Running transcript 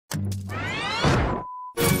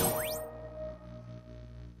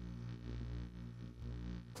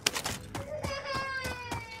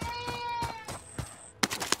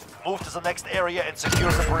Move to the next area and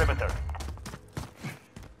secure the perimeter.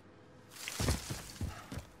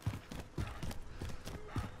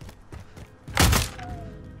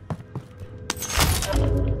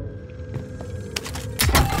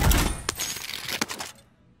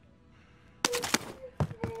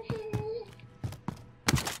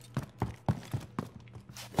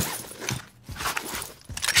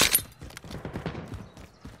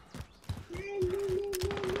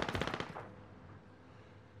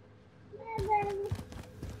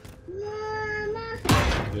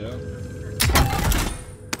 Yeah.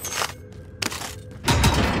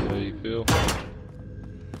 How you feel?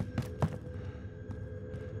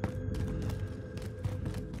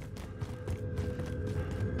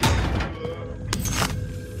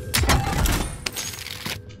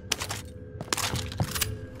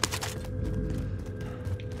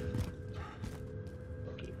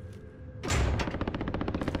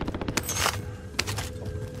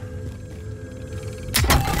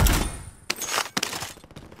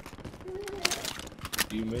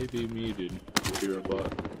 You may be muted if you're a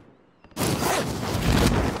bot.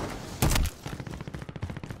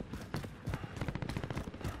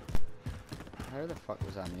 How the fuck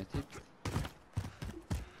was I muted?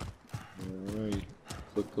 Alright,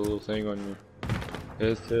 click the little thing on your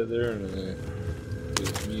headset there and then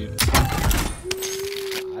it's mute.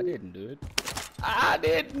 I didn't do it. I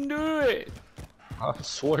didn't do it! I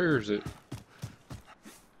swears it.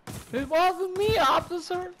 It wasn't me,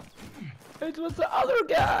 officer! It was the other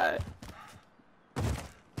guy!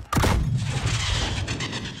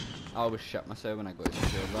 I always shit myself when I go to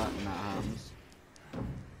secure that and that happens.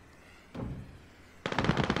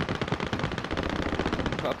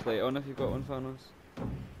 Put a plate on if you've got one, Thanos.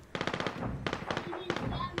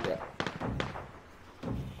 Yeah.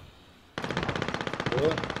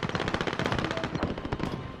 What?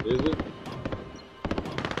 Is it?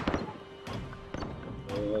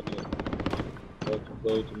 I'll have to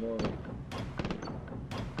play tomorrow.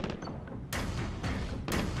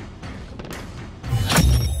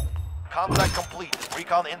 Contact complete.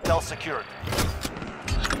 Recon intel secured.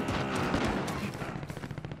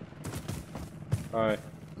 Alright.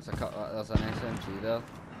 There's an SMG there.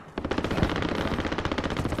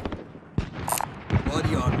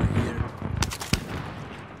 Body armor here.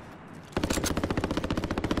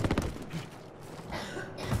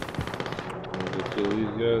 Did you kill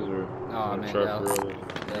these guys or Oh, man, try yeah. for others?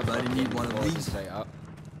 Anybody need one of these? Set up.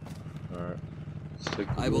 Alright. Stick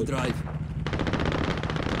to I will it. drive.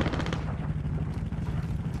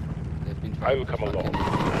 They've been I trying will to come fucking- along.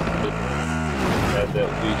 Add that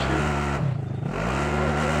feature.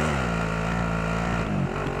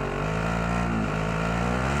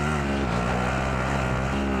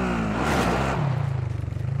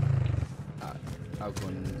 I'll go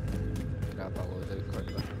and grab a load out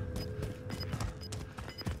quickly.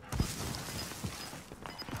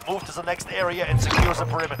 Move to the next area and secure the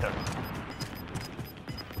perimeter.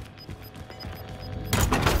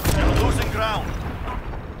 You're losing ground.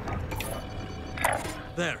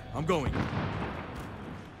 There, I'm going. Fuck,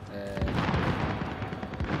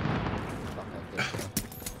 I'll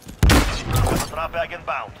get there. Drop bag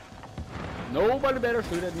inbound. Nobody better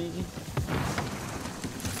shoot at me.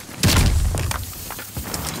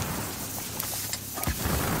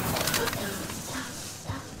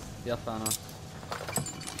 Yeah, Thanos.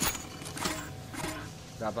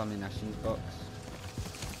 Grab ammunition box.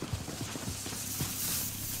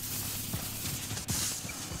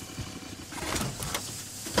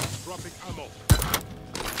 Dropping ammo.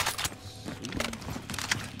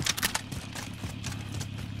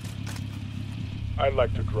 I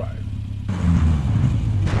like to drive.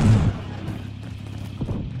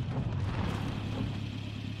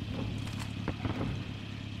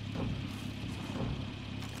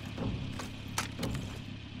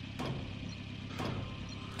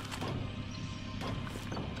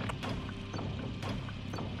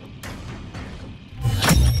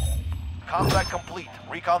 Combat complete.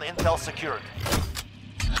 Recon intel secured.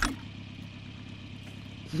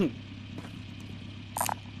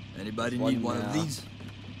 Anybody One need one of now. these?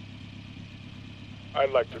 I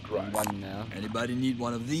like to drive. One now. Anybody need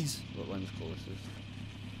one of these? What one's closest?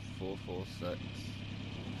 446.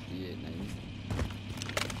 389.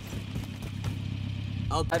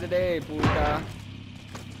 I'll Today, puta.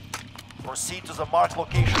 Proceed to the marked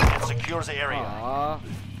location and secure the area. Aww.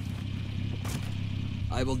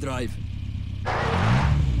 I will drive. I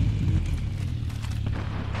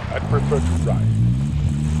prefer to drive.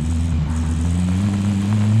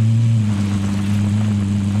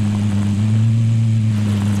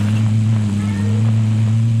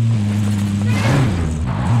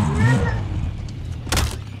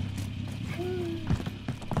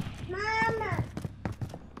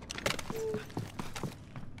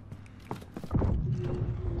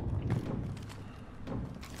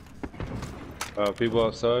 People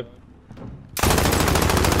outside.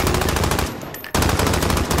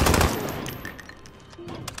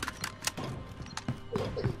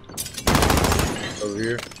 Over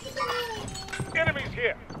here. Enemies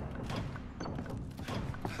here.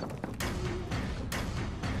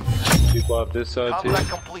 People out this side too. Combat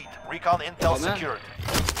complete. Recon intel man. secured.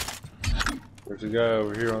 There's a guy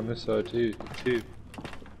over here on this side too.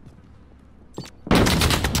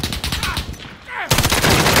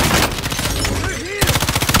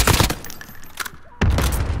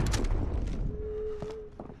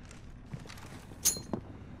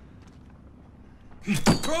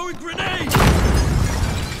 Throwing grenade!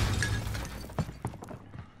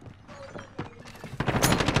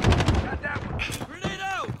 Grenade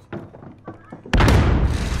out!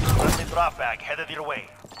 Friendly drop bag headed your way.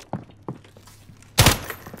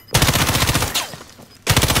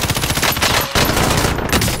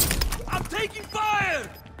 I'm taking fire!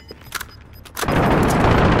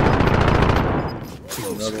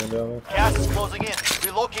 Another one down there. Gas is closing in.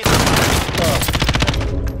 Relocate.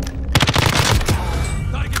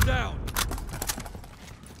 Target down!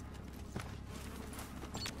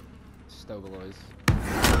 Still boys.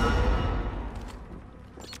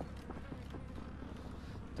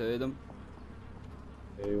 Two of them.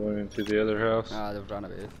 He went into the other house. Ah, they've run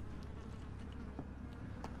away.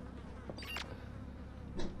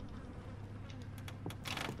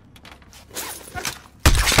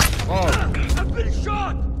 Oh! I've been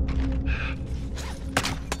shot!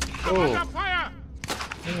 Oh, Fire!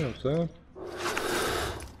 damn, son.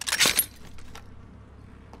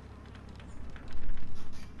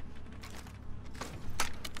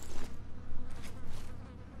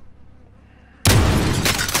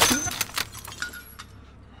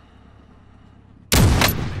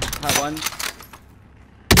 Had one.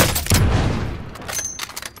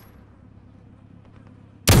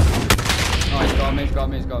 Oh,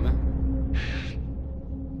 he's got me.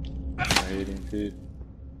 I hate him too.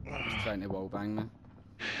 He's trying to wall bang me.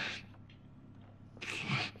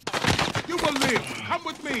 You will live. Come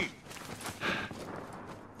with me.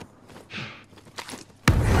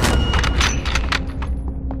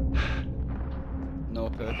 No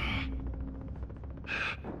push.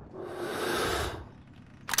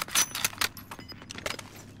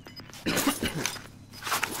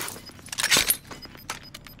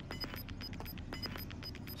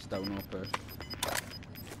 Still no push.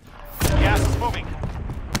 Gas is moving.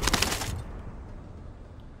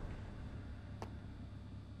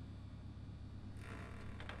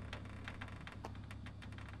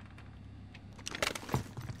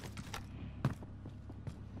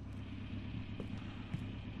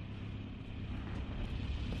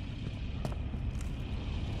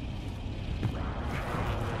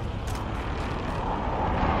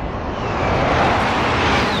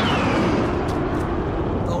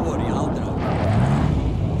 Don't worry, I'll drive.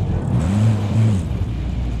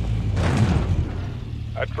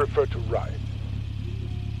 I'd prefer to ride.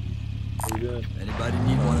 What you doing? Anybody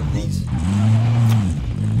need one of these?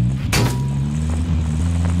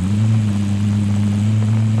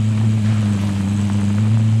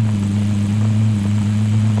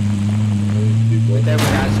 We did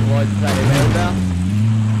with that squad pretty well there.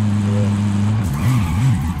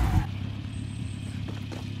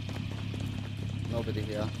 Nobody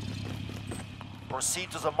here.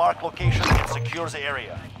 Proceed to the marked location and secure the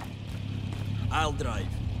area. I'll drive.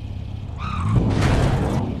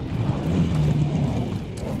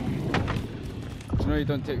 Do you know you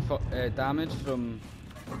don't take damage from...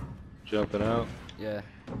 Jumping out? Yeah.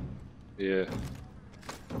 Yeah.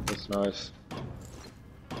 That's nice.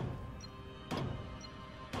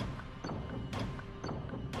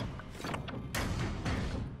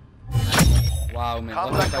 Wow, man. Look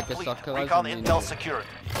Combat like a complete. circle. Recon intel secured.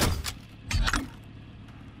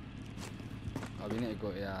 Oh, we need to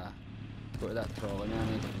go to that trolley, man.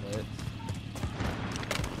 I need to play it.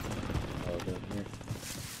 Oh, down here.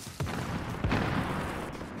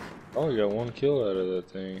 Oh, you got one kill out of that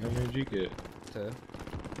thing. How many did you get? 2.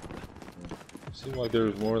 Seemed like there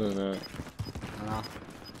was more than that. I know.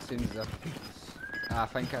 Seems as if... I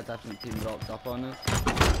think a different team rocked up on us.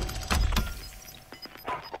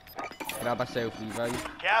 Grab a selfie, right?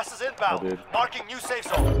 Gas is I inbound. did. Marking new safe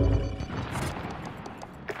zone.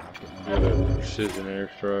 Got a precision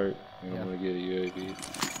airstrike. And Yeah. I'm gonna get a UAV.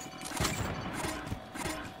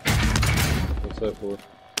 What's that for?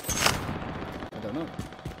 I don't know.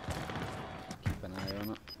 Keep an eye on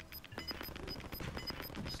it.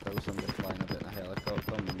 Still somebody flying a bit in a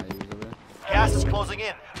helicopter miles away. Gas is closing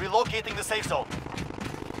in. Relocating the safe zone.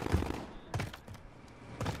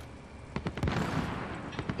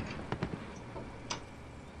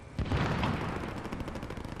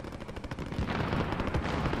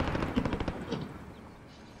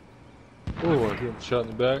 Oh, I get shot in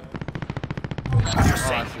the back. You're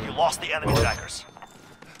safe. You lost the enemy trackers.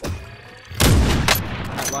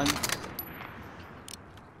 That one.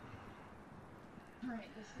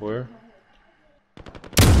 Where?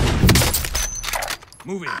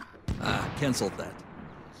 Moving. Ah, cancelled that.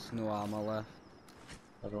 There's no armor left.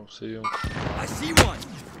 I don't see him. I see one.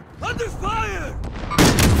 Under fire!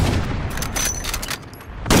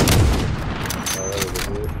 Oh, that was a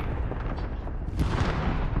hit.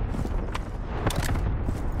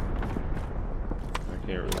 I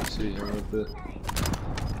can't really see him with the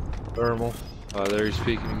thermal. Oh, there he's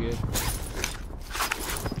speaking again.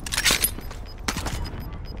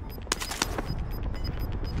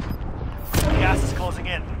 Gas is closing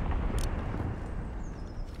in.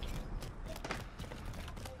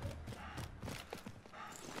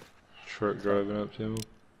 Truck driving up to him.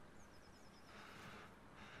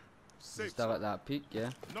 Still at that peak, yeah.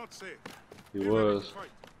 Not safe. He was.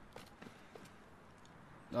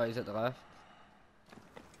 No, he's at the left.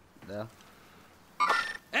 There.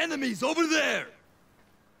 Enemies over there!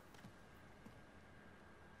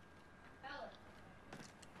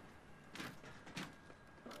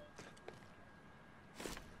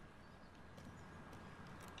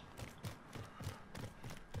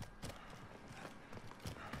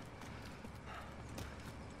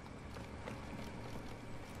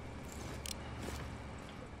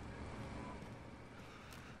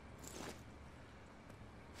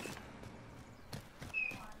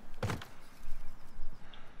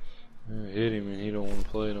 I hit him and he don't want to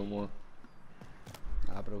play no more.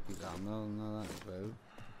 I broke his arm, no, that's well.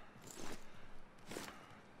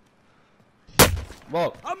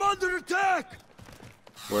 Whoa! I'm under attack!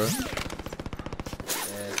 Where?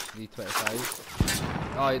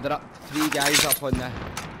 325. Oh, there are 3 guys up on there.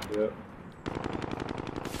 Yep.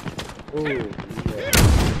 Oh, yeah.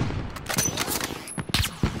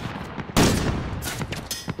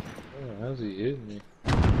 Oh, how's he hitting me?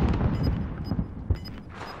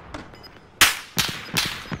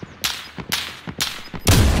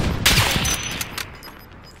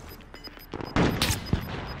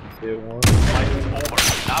 Hit one. Fight is over.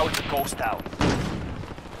 Now it's a ghost town.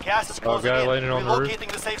 Gas is closing guy in. landing on the roof.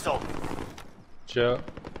 Relocating the safe zone. Shot.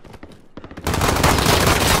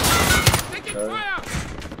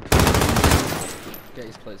 Get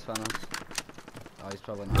his plates, thanos. Oh, he's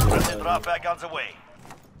probably Friendly not. drop back guns away.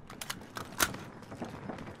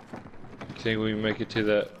 Think we can make it to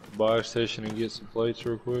that buy station and get some plates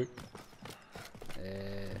real quick?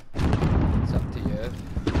 It's up to you.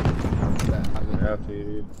 But I would Have to,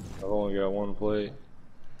 dude. I've only got one plate.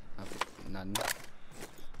 have none.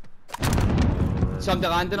 Somebody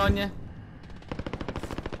landing on you.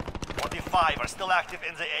 25 are still active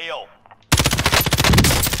in the AO.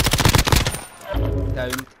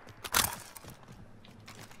 Down.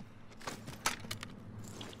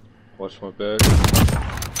 Watch my back.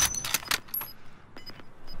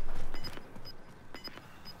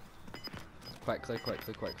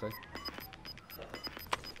 Quickly.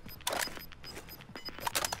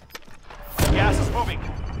 Gas is moving.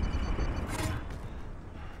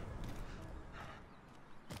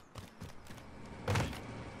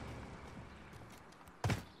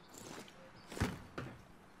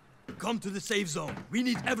 Come to the safe zone. We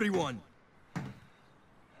need everyone.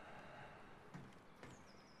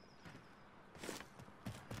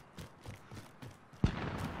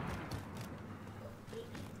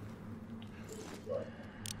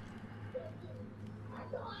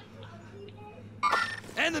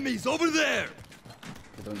 Enemies over there!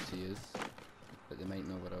 They don't see us, but they might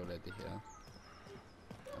know we're already here.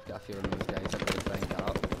 I've got a feeling those guys are going to find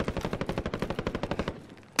out.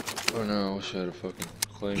 Oh no, I wish I had a fucking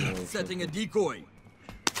claymore. Setting a decoy.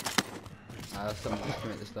 There's someone just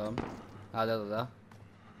come at the storm. There.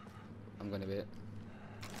 I'm going to wait.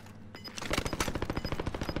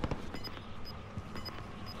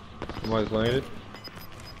 Somebody's landed.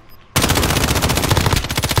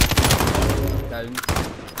 Down.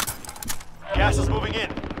 Gas is moving in.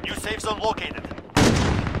 New safe zone located.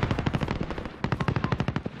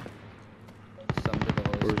 Somebody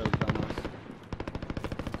below us, still thanos.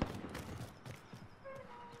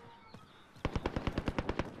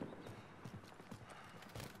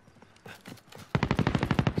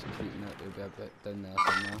 Shooting out, there'll be a bit down there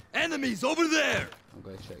somewhere. Enemies over there! I'm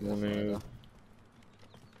going to check this One ladder. here.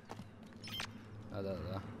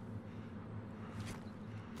 There.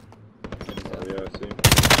 Oh yeah, I see him.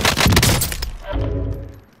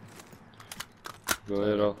 Go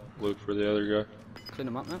ahead, I'll look for the other guy. Clean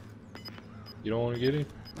him up, mate. You don't want to get him?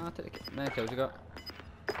 No, I'll take the How many kills you got?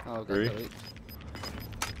 Oh, I've got 3. 2 each.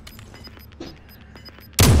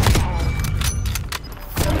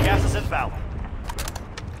 Gas is inbound.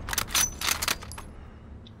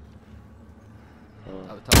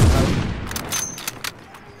 At the top of the house.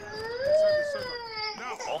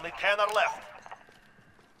 Only 10 are left.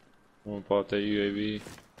 I'm gonna pop that UAV.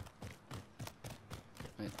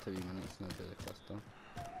 Right, 2 minutes now to the cluster.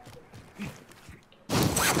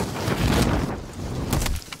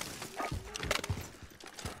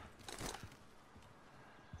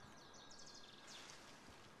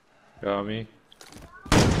 Got me.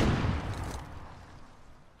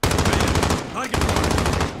 Target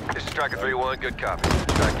marked. This is Striker 3-1, good copy.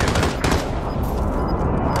 Strike inbound.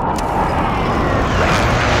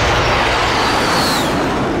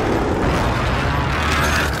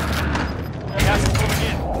 Gas is moving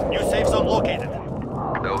in. New safe zone located.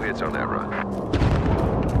 No hits on that run.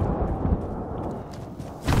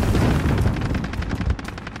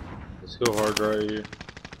 Let's go hard right here.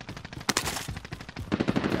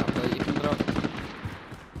 Yeah, plate you can drop.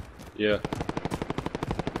 Yeah.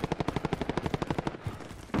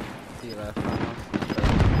 To your left, thanos.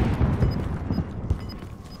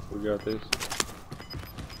 We got this.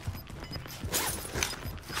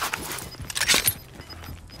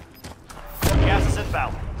 Gas is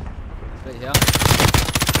inbound. Right here.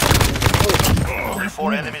 Only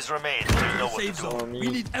 4 enemies remain. You know what to Safe do. zone. We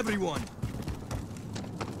need everyone.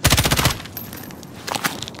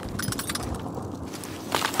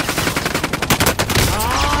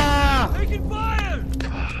 Taking fire!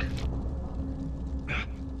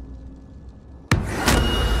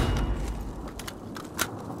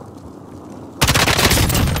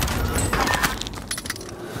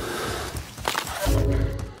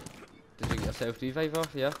 Did you get yourself revive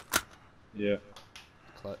off? Yeah. Yeah.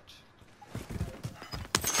 Clutch.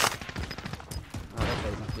 Ah, they're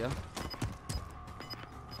fighting up here.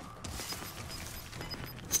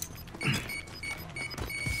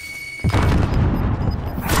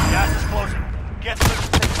 Gas is closing. Get to the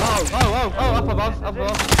safe zone. Oh, up above, up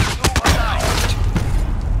above. 2 are down.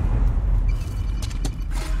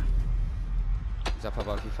 He's up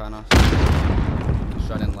above you, thanos. He's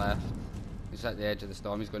running left. He's at the edge of the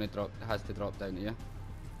storm. He's going to drop. Has to drop down here.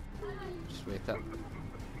 Just wait it.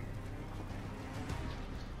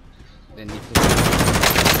 Then need to.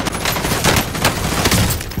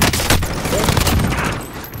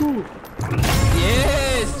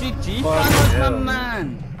 Yes, GG, Thanos, my man.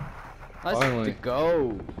 Let's Finally.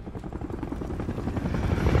 go.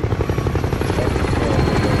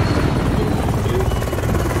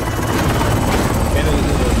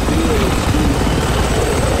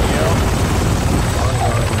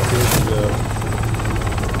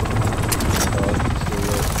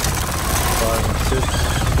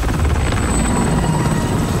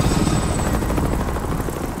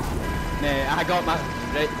 Nah, I got my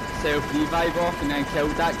self revive off and then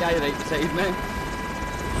killed that guy right beside me.